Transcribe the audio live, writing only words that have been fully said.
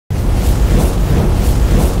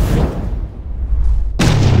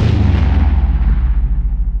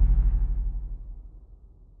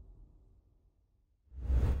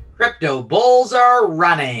Crypto bulls are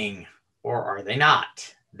running, or are they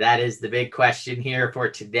not? That is the big question here for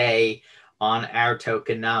today on our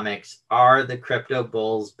tokenomics. Are the crypto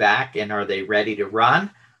bulls back and are they ready to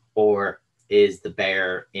run, or is the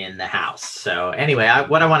bear in the house? So anyway,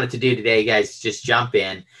 what I wanted to do today, guys, is just jump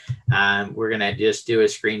in. We're going to just do a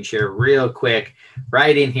screen share real quick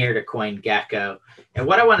right in here to CoinGecko. And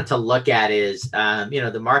what I wanted to look at is,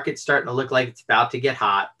 the market's starting to look like it's about to get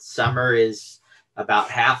hot. Summer is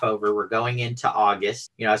about half over. We're going into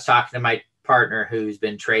August. I was talking to my partner who's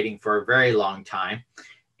been trading for a very long time.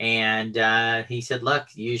 And he said, look,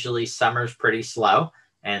 usually summer's pretty slow.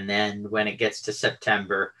 And then when it gets to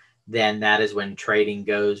September, then that is when trading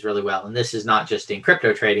goes really well. And this is not just in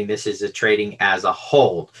crypto trading. This is a trading as a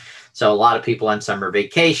whole. So a lot of people on summer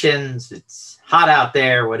vacations, it's hot out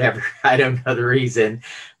there, whatever. I don't know the reason,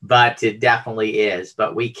 but it definitely is.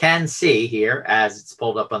 But we can see here, as it's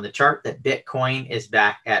pulled up on the chart, that Bitcoin is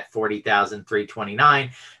back at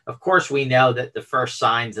 40,329. Of course, we know that the first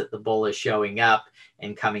signs that the bull is showing up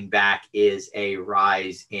and coming back is a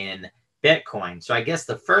rise in Bitcoin. So I guess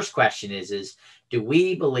the first question is do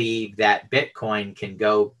we believe that Bitcoin can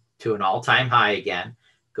go to an all-time high again,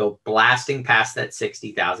 go blasting past that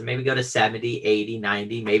 60,000, maybe go to 70, 80,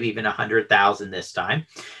 90, maybe even 100,000 this time?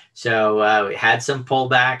 So we had some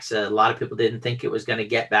pullbacks. A lot of people didn't think it was going to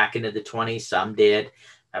get back into the 20s. Some did.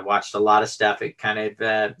 I watched a lot of stuff. It kind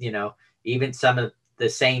of, even some of the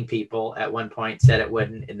same people at one point said it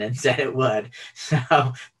wouldn't and then said it would.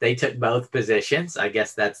 So they took both positions. I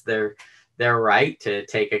guess that's their right to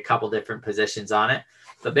take a couple different positions on it.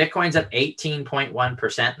 But Bitcoin's up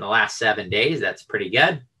 18.1% in the last 7 days. That's pretty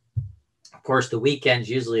good. Of course, the weekend's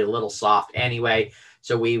usually a little soft anyway.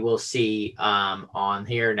 So we will see on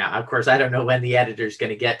here. Now, of course, I don't know when the editor's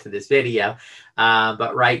going to get to this video.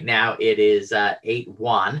 But right now it is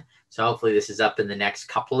 8:01. So hopefully this is up in the next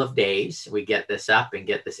couple of days. We get this up and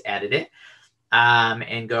get this edited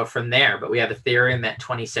and go from there. But we have Ethereum at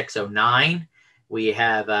 2609. We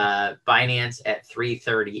have Binance at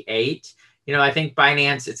 338. I think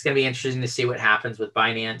Binance, it's going to be interesting to see what happens with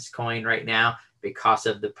Binance coin right now because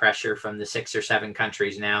of the pressure from the 6 or 7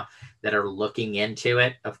 countries now that are looking into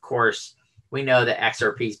it. Of course, we know that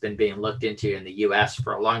XRP has been being looked into in the US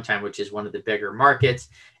for a long time, which is one of the bigger markets,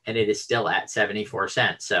 and it is still at 74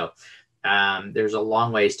 cents. So there's a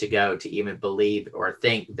long ways to go to even believe or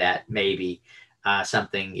think that maybe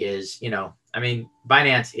something is,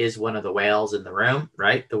 Binance is one of the whales in the room,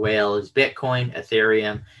 right? The whale is Bitcoin,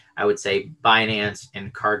 Ethereum. I would say Binance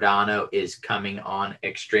and Cardano is coming on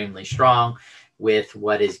extremely strong with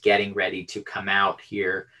what is getting ready to come out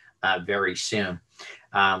here very soon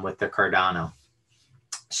with the Cardano.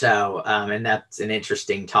 So, and that's an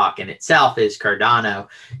interesting talk in itself is Cardano,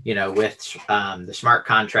 with the smart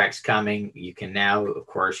contracts coming, you can now, of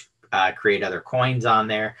course, create other coins on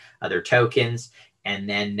there, other tokens. And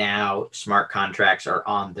then now smart contracts are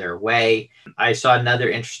on their way. I saw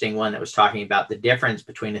another interesting one that was talking about the difference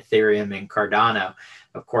between Ethereum and Cardano.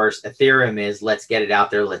 Of course, Ethereum is let's get it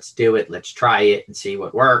out there, let's do it, let's try it and see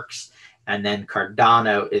what works. And then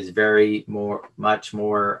Cardano is much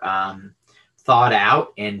more thought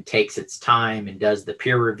out and takes its time and does the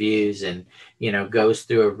peer reviews and, goes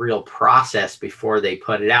through a real process before they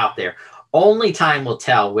put it out there. Only time will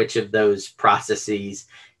tell which of those processes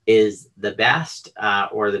is the best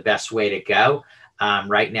or the best way to go.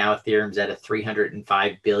 Right now, Ethereum's at a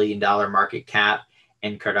 $305 billion market cap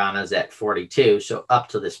and Cardano's at 42. So up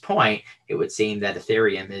to this point, it would seem that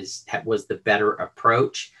Ethereum was the better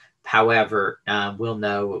approach. However, we'll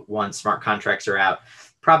know once smart contracts are out,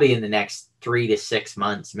 probably in the next 3 to 6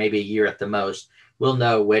 months, maybe a year at the most, we'll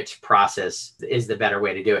know which process is the better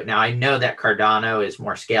way to do it. Now, I know that Cardano is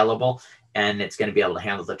more scalable and it's going to be able to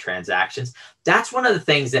handle the transactions. That's one of the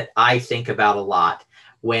things that I think about a lot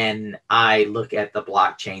when I look at the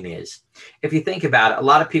blockchain is, if you think about it, a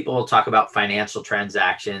lot of people will talk about financial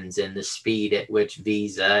transactions and the speed at which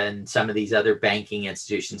Visa and some of these other banking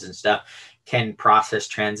institutions and stuff can process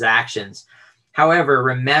transactions. However,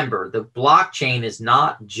 remember, the blockchain is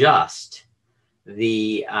not just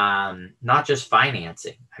not just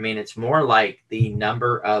financing. It's more like the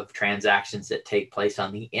number of transactions that take place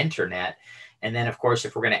on the internet. And then, of course,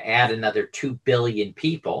 if we're going to add another 2 billion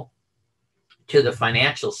people to the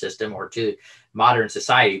financial system or to modern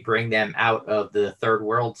society, bring them out of the third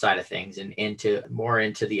world side of things and into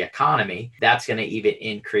the economy, that's going to even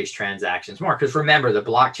increase transactions more. Because remember, the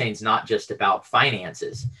blockchain's not just about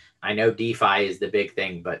finances. I know DeFi is the big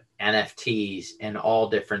thing, but NFTs and all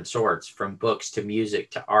different sorts, from books to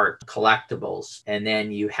music to art, collectibles, and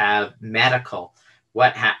then you have medical.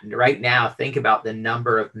 what happened right now. Think about the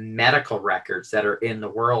number of medical records that are in the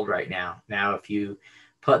world right now. Now, if you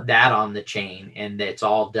put that on the chain and it's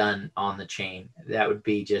all done on the chain, that would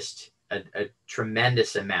be just a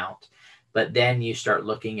tremendous amount. But then you start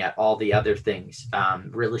looking at all the other things,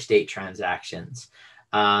 real estate transactions.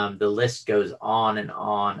 The list goes on and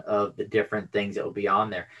on of the different things that will be on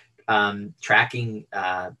there. Tracking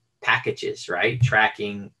packages, right?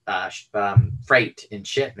 Tracking freight and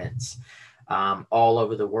shipments all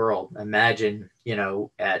over the world. Imagine,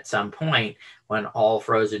 at some point when all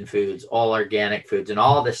frozen foods, all organic foods, and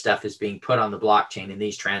all this stuff is being put on the blockchain in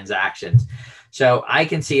these transactions. So I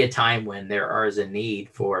can see a time when there is a need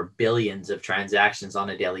for billions of transactions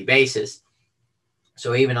on a daily basis.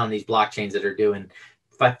 So even on these blockchains that are doing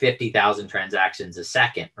 50,000 transactions a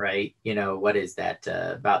second, right? What is that?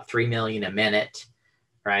 About 3 million a minute,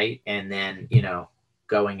 right? And then,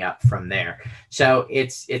 going up from there. So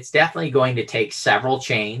it's definitely going to take several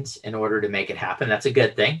chains in order to make it happen. That's a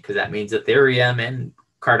good thing, because that means Ethereum and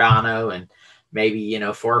Cardano and maybe,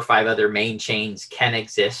 4 or 5 other main chains can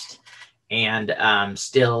exist and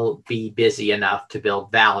still be busy enough to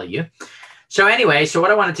build value. So anyway, so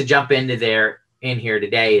what I wanted to jump into in here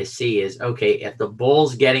today is okay, if the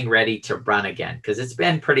bull's getting ready to run again, because it's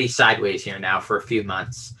been pretty sideways here now for a few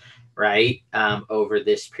months, right? Over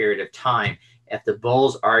this period of time, if the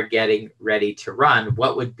bulls are getting ready to run,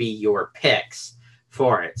 what would be your picks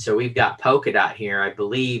for it? So we've got Polkadot here. I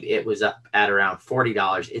believe it was up at around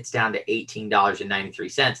 $40. It's down to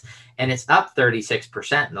 $18.93, and it's up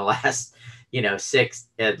 36% in the last,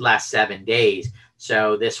 last 7 days.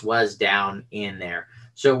 So this was down in there.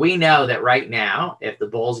 So we know that right now, if the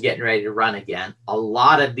bull's getting ready to run again, a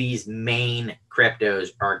lot of these main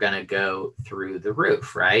cryptos are going to go through the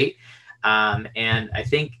roof, right? And I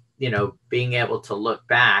think, being able to look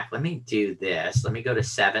back, let me do this. Let me go to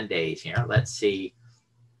 7 days here. Let's see.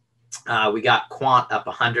 We got Quant up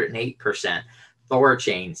 108%,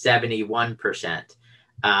 Thorchain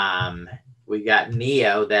 71%. We got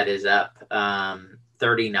Neo that is up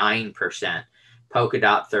 39%,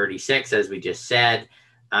 Polkadot 36%, as we just said.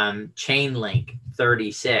 Chainlink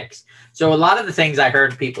 36%. So a lot of the things I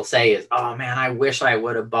heard people say is, oh man, I wish I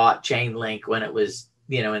would have bought Chainlink when it was,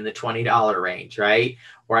 in the $20 range, right?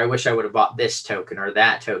 Or I wish I would have bought this token or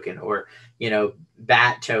that token, or,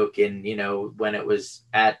 BAT token, when it was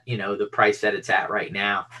at, the price that it's at right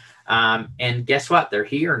now. And guess what? They're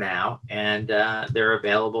here now, and they're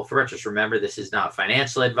available for purchase. Remember, this is not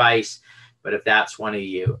financial advice, but if that's one of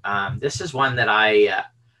you, this is one that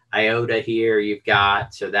IOTA here you've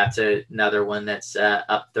got. So that's another one that's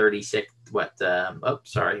up 36.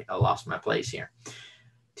 Sorry, I lost my place here.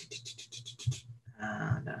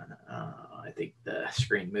 I think the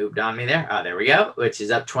screen moved on me there. Oh, there we go, which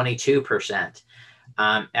is up 22%.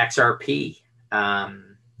 XRP.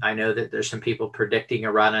 I know that there's some people predicting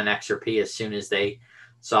a run on XRP as soon as they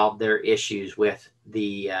solve their issues with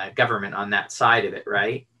the government on that side of it,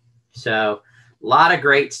 right? So a lot of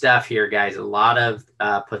great stuff here, guys. A lot of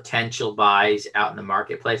potential buys out in the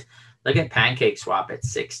marketplace. Look at PancakeSwap at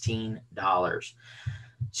 $16.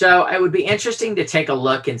 So it would be interesting to take a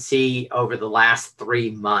look and see over the last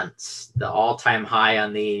 3 months, the all-time high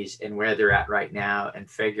on these and where they're at right now, and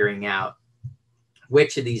figuring out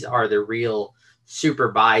which of these are the real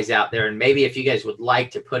super buys out there. And maybe if you guys would like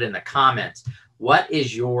to put in the comments, what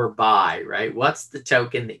is your buy, right? What's the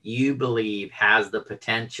token that you believe has the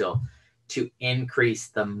potential to increase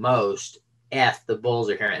the most if the bulls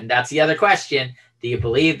are here? And that's the other question. Do you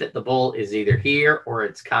believe that the bull is either here or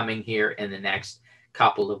it's coming here in the next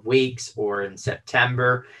couple of weeks or in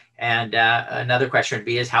September? And another question would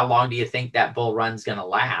be is, how long do you think that bull run's going to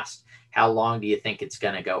last? How long do you think it's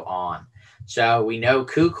going to go on? So we know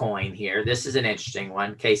KuCoin here. This is an interesting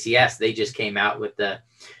one. KCS, they just came out with the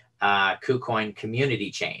KuCoin community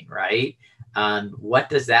chain, right? What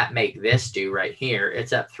does that make this do right here?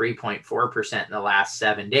 It's up 3.4% in the last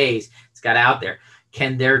 7 days. It's got out there.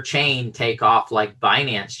 Can their chain take off like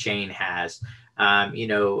Binance chain has?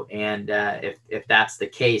 If that's the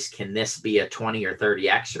case, can this be a 20 or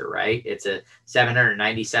 30xer, right? It's a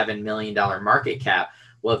 $797 million market cap.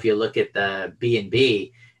 Well, if you look at the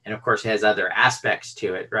BNB, and of course it has other aspects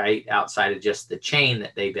to it, right? Outside of just the chain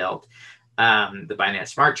that they built, the Binance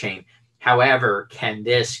Smart Chain. However, can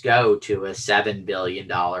this go to a $7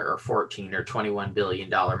 billion or $14 or $21 billion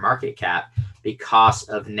market cap because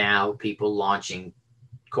of now people launching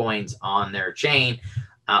coins on their chain?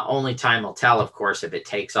 Only time will tell, of course, if it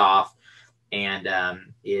takes off and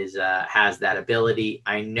has that ability.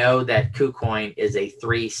 I know that KuCoin is a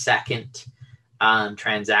 3-second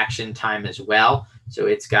transaction time as well. So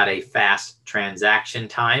it's got a fast transaction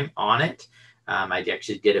time on it. I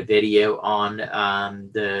actually did a video on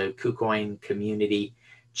the KuCoin community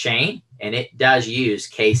chain, and it does use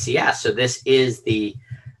KCS. So this is the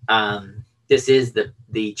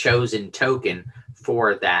chosen token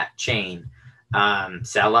for that chain.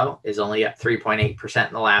 Cello is only up 3.8%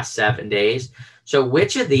 in the last 7 days. So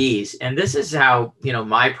which of these, and this is how,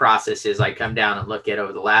 my process is, I come down and look at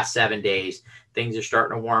over the last 7 days, things are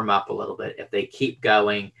starting to warm up a little bit. If they keep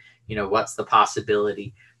going, what's the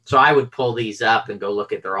possibility? So I would pull these up and go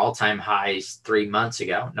look at their all-time highs 3 months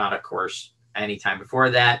ago, not of course any time before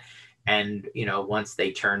that. And, once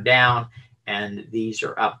they turn down, and these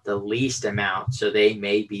are up the least amount, so they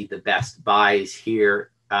may be the best buys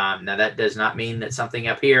here. Now, that does not mean that something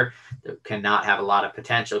up here that cannot have a lot of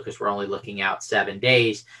potential, because we're only looking out 7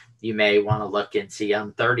 days. You may want to look and see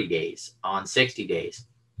on 30 days, on 60 days,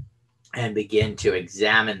 and begin to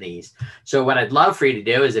examine these. So what I'd love for you to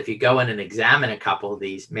do is, if you go in and examine a couple of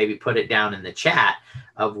these, maybe put it down in the chat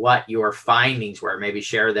of what your findings were. Maybe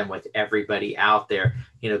share them with everybody out there.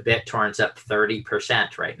 BitTorrent's up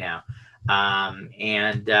 30% right now.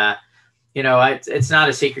 It's not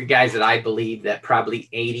a secret, guys, that I believe that probably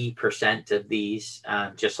 80% of these,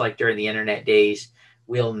 just like during the internet days,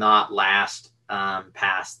 will not last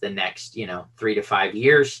past the next, 3 to 5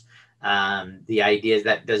 years. The idea is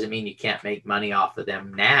that doesn't mean you can't make money off of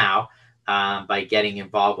them now by getting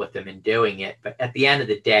involved with them and doing it. But at the end of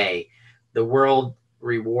the day, the world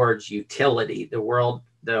rewards utility. The world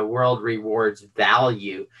rewards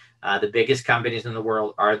value. The biggest companies in the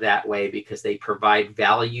world are that way because they provide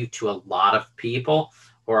value to a lot of people,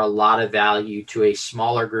 or a lot of value to a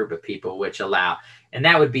smaller group of people, which allow. And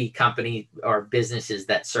that would be companies or businesses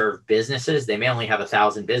that serve businesses. They may only have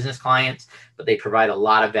 1,000 business clients, but they provide a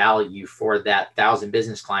lot of value for that 1,000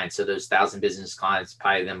 business clients. So those 1,000 business clients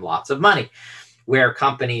pay them lots of money. Where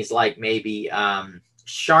companies like maybe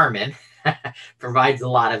Charmin provides a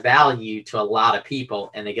lot of value to a lot of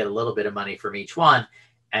people, and they get a little bit of money from each one.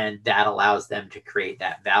 And that allows them to create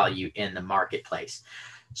that value in the marketplace.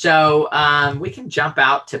 So we can jump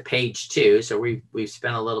out to page 2. So we've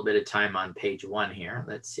spent a little bit of time on page 1 here.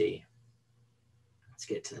 Let's see. Let's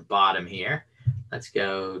get to the bottom here. Let's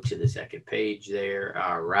go to the second page there.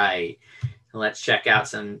 All right. And let's check out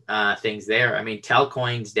some things there. I mean,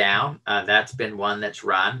 Telcoin's down. That's been one that's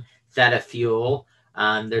run. Theta Fuel.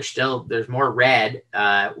 There's more red,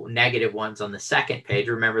 negative ones on the second page.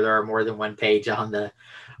 Remember, there are more than one page in the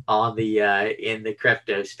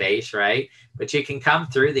crypto space, right? But you can come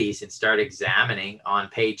through these and start examining. On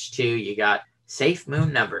page 2, you got Safe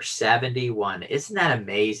Moon number 71. Isn't that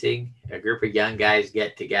amazing? A group of young guys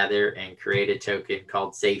get together and create a token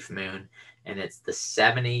called Safe Moon, and it's the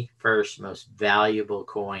 71st most valuable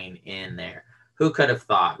coin in there. Who could have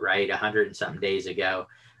thought, right? 100 and something days ago.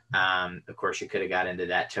 Of course, you could have got into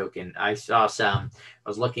that token. I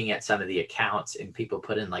was looking at some of the accounts, and people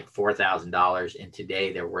put in like $4,000, and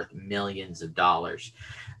today they're worth millions of dollars.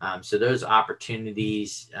 So those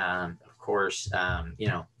opportunities, of course,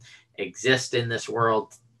 exist in this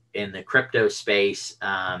world, in the crypto space.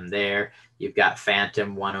 There you've got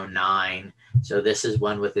Phantom 109. So this is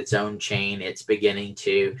one with its own chain. It's beginning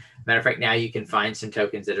to, matter of fact, now you can find some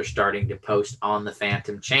tokens that are starting to post on the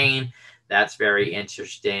Phantom chain. That's very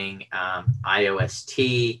interesting.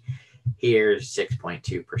 IOST, here's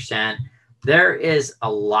 6.2%. There is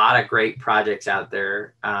a lot of great projects out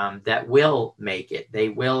there that will make it. They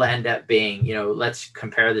will end up being, let's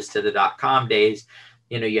compare this to the .com days.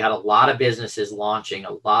 You had a lot of businesses launching,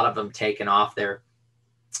 a lot of them taking off there.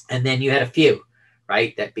 And then you had a few,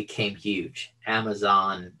 right, that became huge.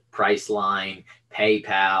 Amazon, Priceline,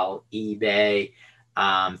 PayPal, eBay,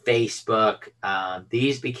 Facebook.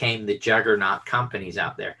 These became the juggernaut companies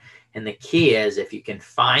out there. And the key is, if you can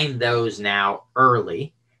find those now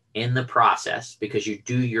early in the process, because you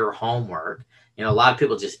do your homework. A lot of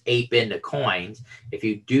people just ape into coins. If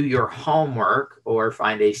you do your homework, or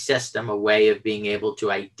find a system, a way of being able to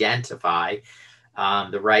identify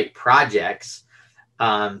the right projects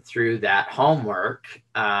through that homework,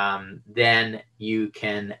 then you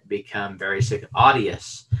can become very sick.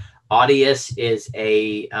 Audius is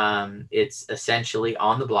it's essentially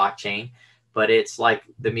on the blockchain, but it's like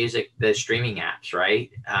the streaming apps, right?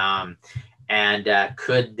 And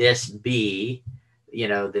could this be,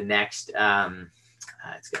 the next,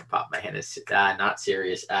 it's going to pop my head. It's not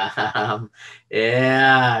serious. Yeah,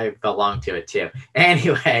 I belong to it too.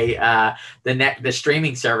 Anyway, the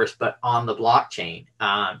streaming service, but on the blockchain.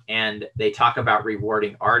 And they talk about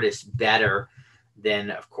rewarding artists better than,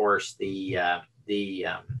 of course, the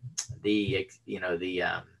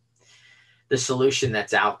solution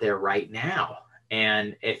that's out there right now.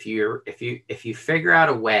 And if you figure out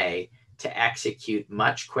a way to execute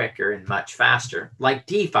much quicker and much faster, like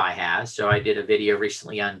DeFi has. So I did a video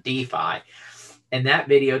recently on DeFi, and that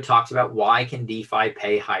video talks about why can DeFi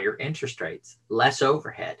pay higher interest rates, less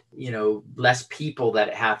overhead, less people that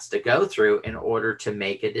it has to go through in order to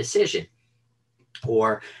make a decision.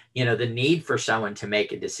 Or, the need for someone to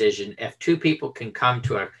make a decision. If two people can come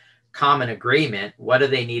to a common agreement, what do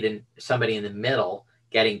they need in somebody in the middle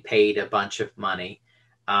getting paid a bunch of money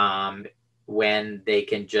when they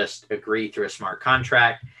can just agree through a smart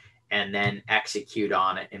contract and then execute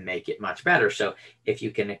on it and make it much better? So if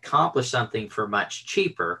you can accomplish something for much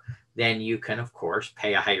cheaper, then you can, of course,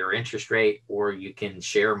 pay a higher interest rate, or you can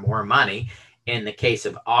share more money. In the case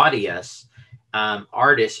of audience,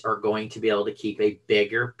 artists are going to be able to keep a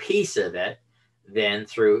bigger piece of it than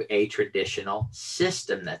through a traditional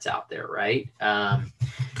system that's out there, right?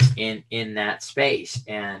 In that space.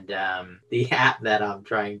 And the app that I'm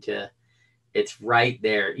trying to, it's right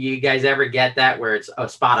there. You guys ever get that where it's,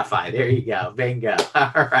 Spotify? There you go. Bingo.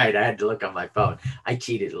 All right. I had to look on my phone. I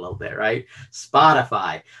cheated a little bit, right?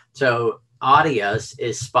 Spotify. So Audios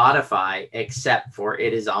is Spotify, except for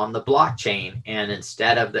it is on the blockchain. And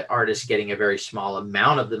instead of the artist getting a very small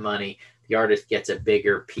amount of the money, the artist gets a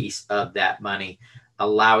bigger piece of that money,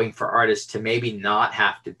 allowing for artists to maybe not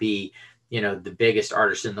have to be, the biggest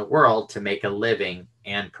artist in the world to make a living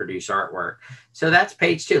and produce artwork. So that's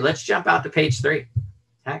page 2. Let's jump out to page 3.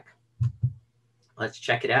 Heck, let's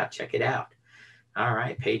check it out. Check it out. All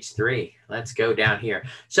right, page 3. Let's go down here.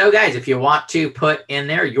 So guys, if you want to put in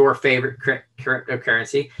there your favorite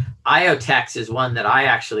cryptocurrency, IoTex is one that I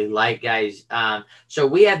actually like, guys. So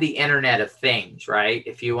we have the Internet of Things, right?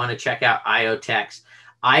 If you want to check out IoTex,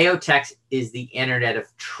 IoTex is the Internet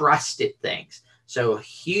of Trusted Things. So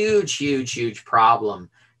huge, huge, huge problem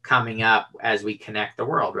coming up as we connect the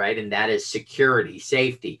world, right? And that is security,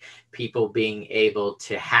 safety, people being able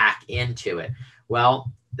to hack into it.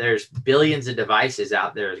 Well, there's billions of devices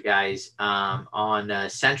out there, guys, on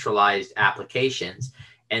centralized applications,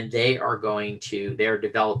 and they're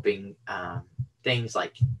developing things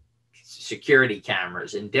like security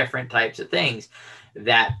cameras and different types of things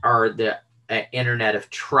that are the Internet of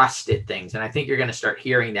Trusted Things. And I think you're going to start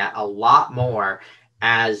hearing that a lot more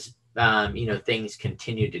as things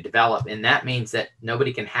continue to develop. And that means that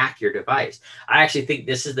nobody can hack your device. I actually think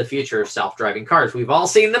this is the future of self-driving cars. We've all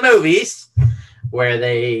seen the movies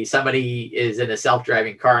where somebody is in a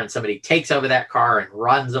self-driving car and somebody takes over that car and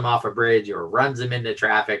runs them off a bridge or runs them into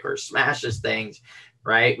traffic or smashes things,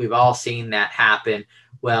 right? We've all seen that happen.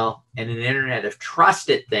 Well, in an Internet of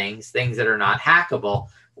Trusted Things, things that are not hackable,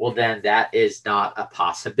 well, then that is not a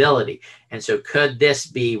possibility. And so could this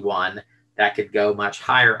be one that could go much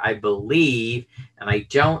higher? I believe, and I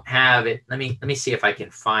don't have it. Let me see if I can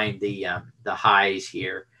find the highs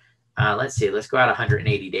here. Let's see. Let's go out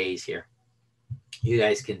 180 days here. You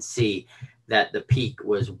guys can see that the peak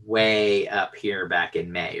was way up here back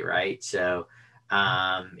in May, right? So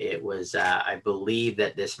it was, I believe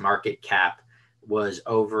that this market cap was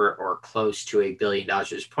over or close to $1 billion.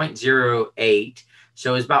 It was 0.08.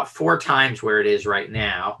 So it's about 4 times where it is right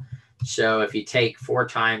now. So if you take 4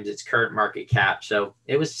 times its current market cap, so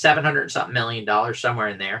it was $700-something million, somewhere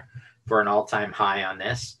in there, for an all-time high on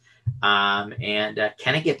this. And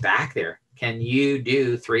can it get back there? Can you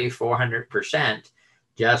do 300-400%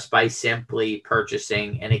 just by simply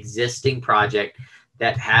purchasing an existing project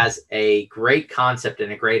that has a great concept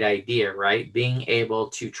and a great idea, right? Being able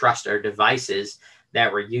to trust our devices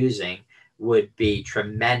that we're using would be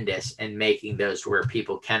tremendous in making those where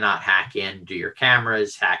people cannot hack into your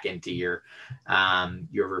cameras, hack into your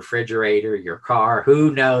refrigerator, your car.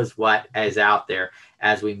 Who knows what is out there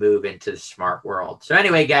as we move into the smart world. So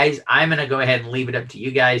anyway, guys, I'm going to go ahead and leave it up to you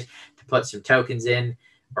guys to put some tokens in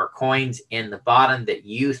or coins in the bottom that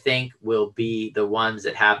you think will be the ones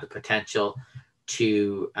that have the potential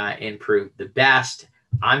to improve the best.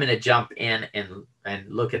 I'm going to jump in and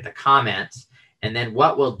look at the comments. And then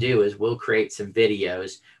what we'll do is we'll create some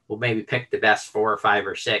videos. We'll maybe pick the best 4 or 5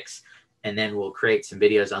 or 6, and then we'll create some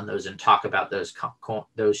videos on those and talk about those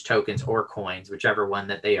tokens or coins, whichever one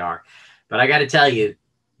that they are. But I got to tell you,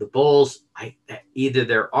 the bulls, either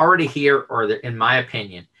they're already here or they're, in my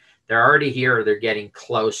opinion, they're already here or they're getting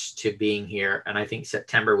close to being here. And I think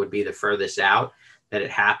September would be the furthest out that it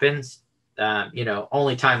happens.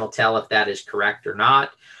 Only time will tell if that is correct or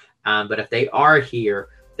not. But if they are here,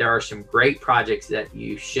 there are some great projects that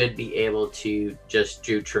you should be able to just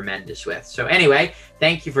do tremendous with. So anyway,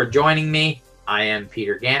 thank you for joining me. I am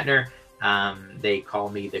Peter Gantner. They call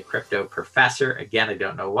me the Crypto Professor. Again, I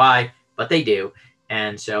don't know why, but they do.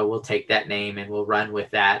 And so we'll take that name and we'll run with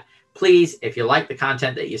that. Please, if you like the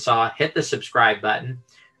content that you saw, hit the subscribe button.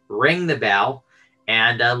 ring the bell,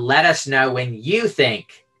 and let us know when you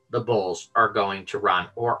think the bulls are going to run,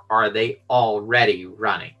 or are they already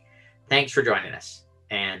running. Thanks for joining us,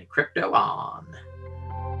 and crypto on.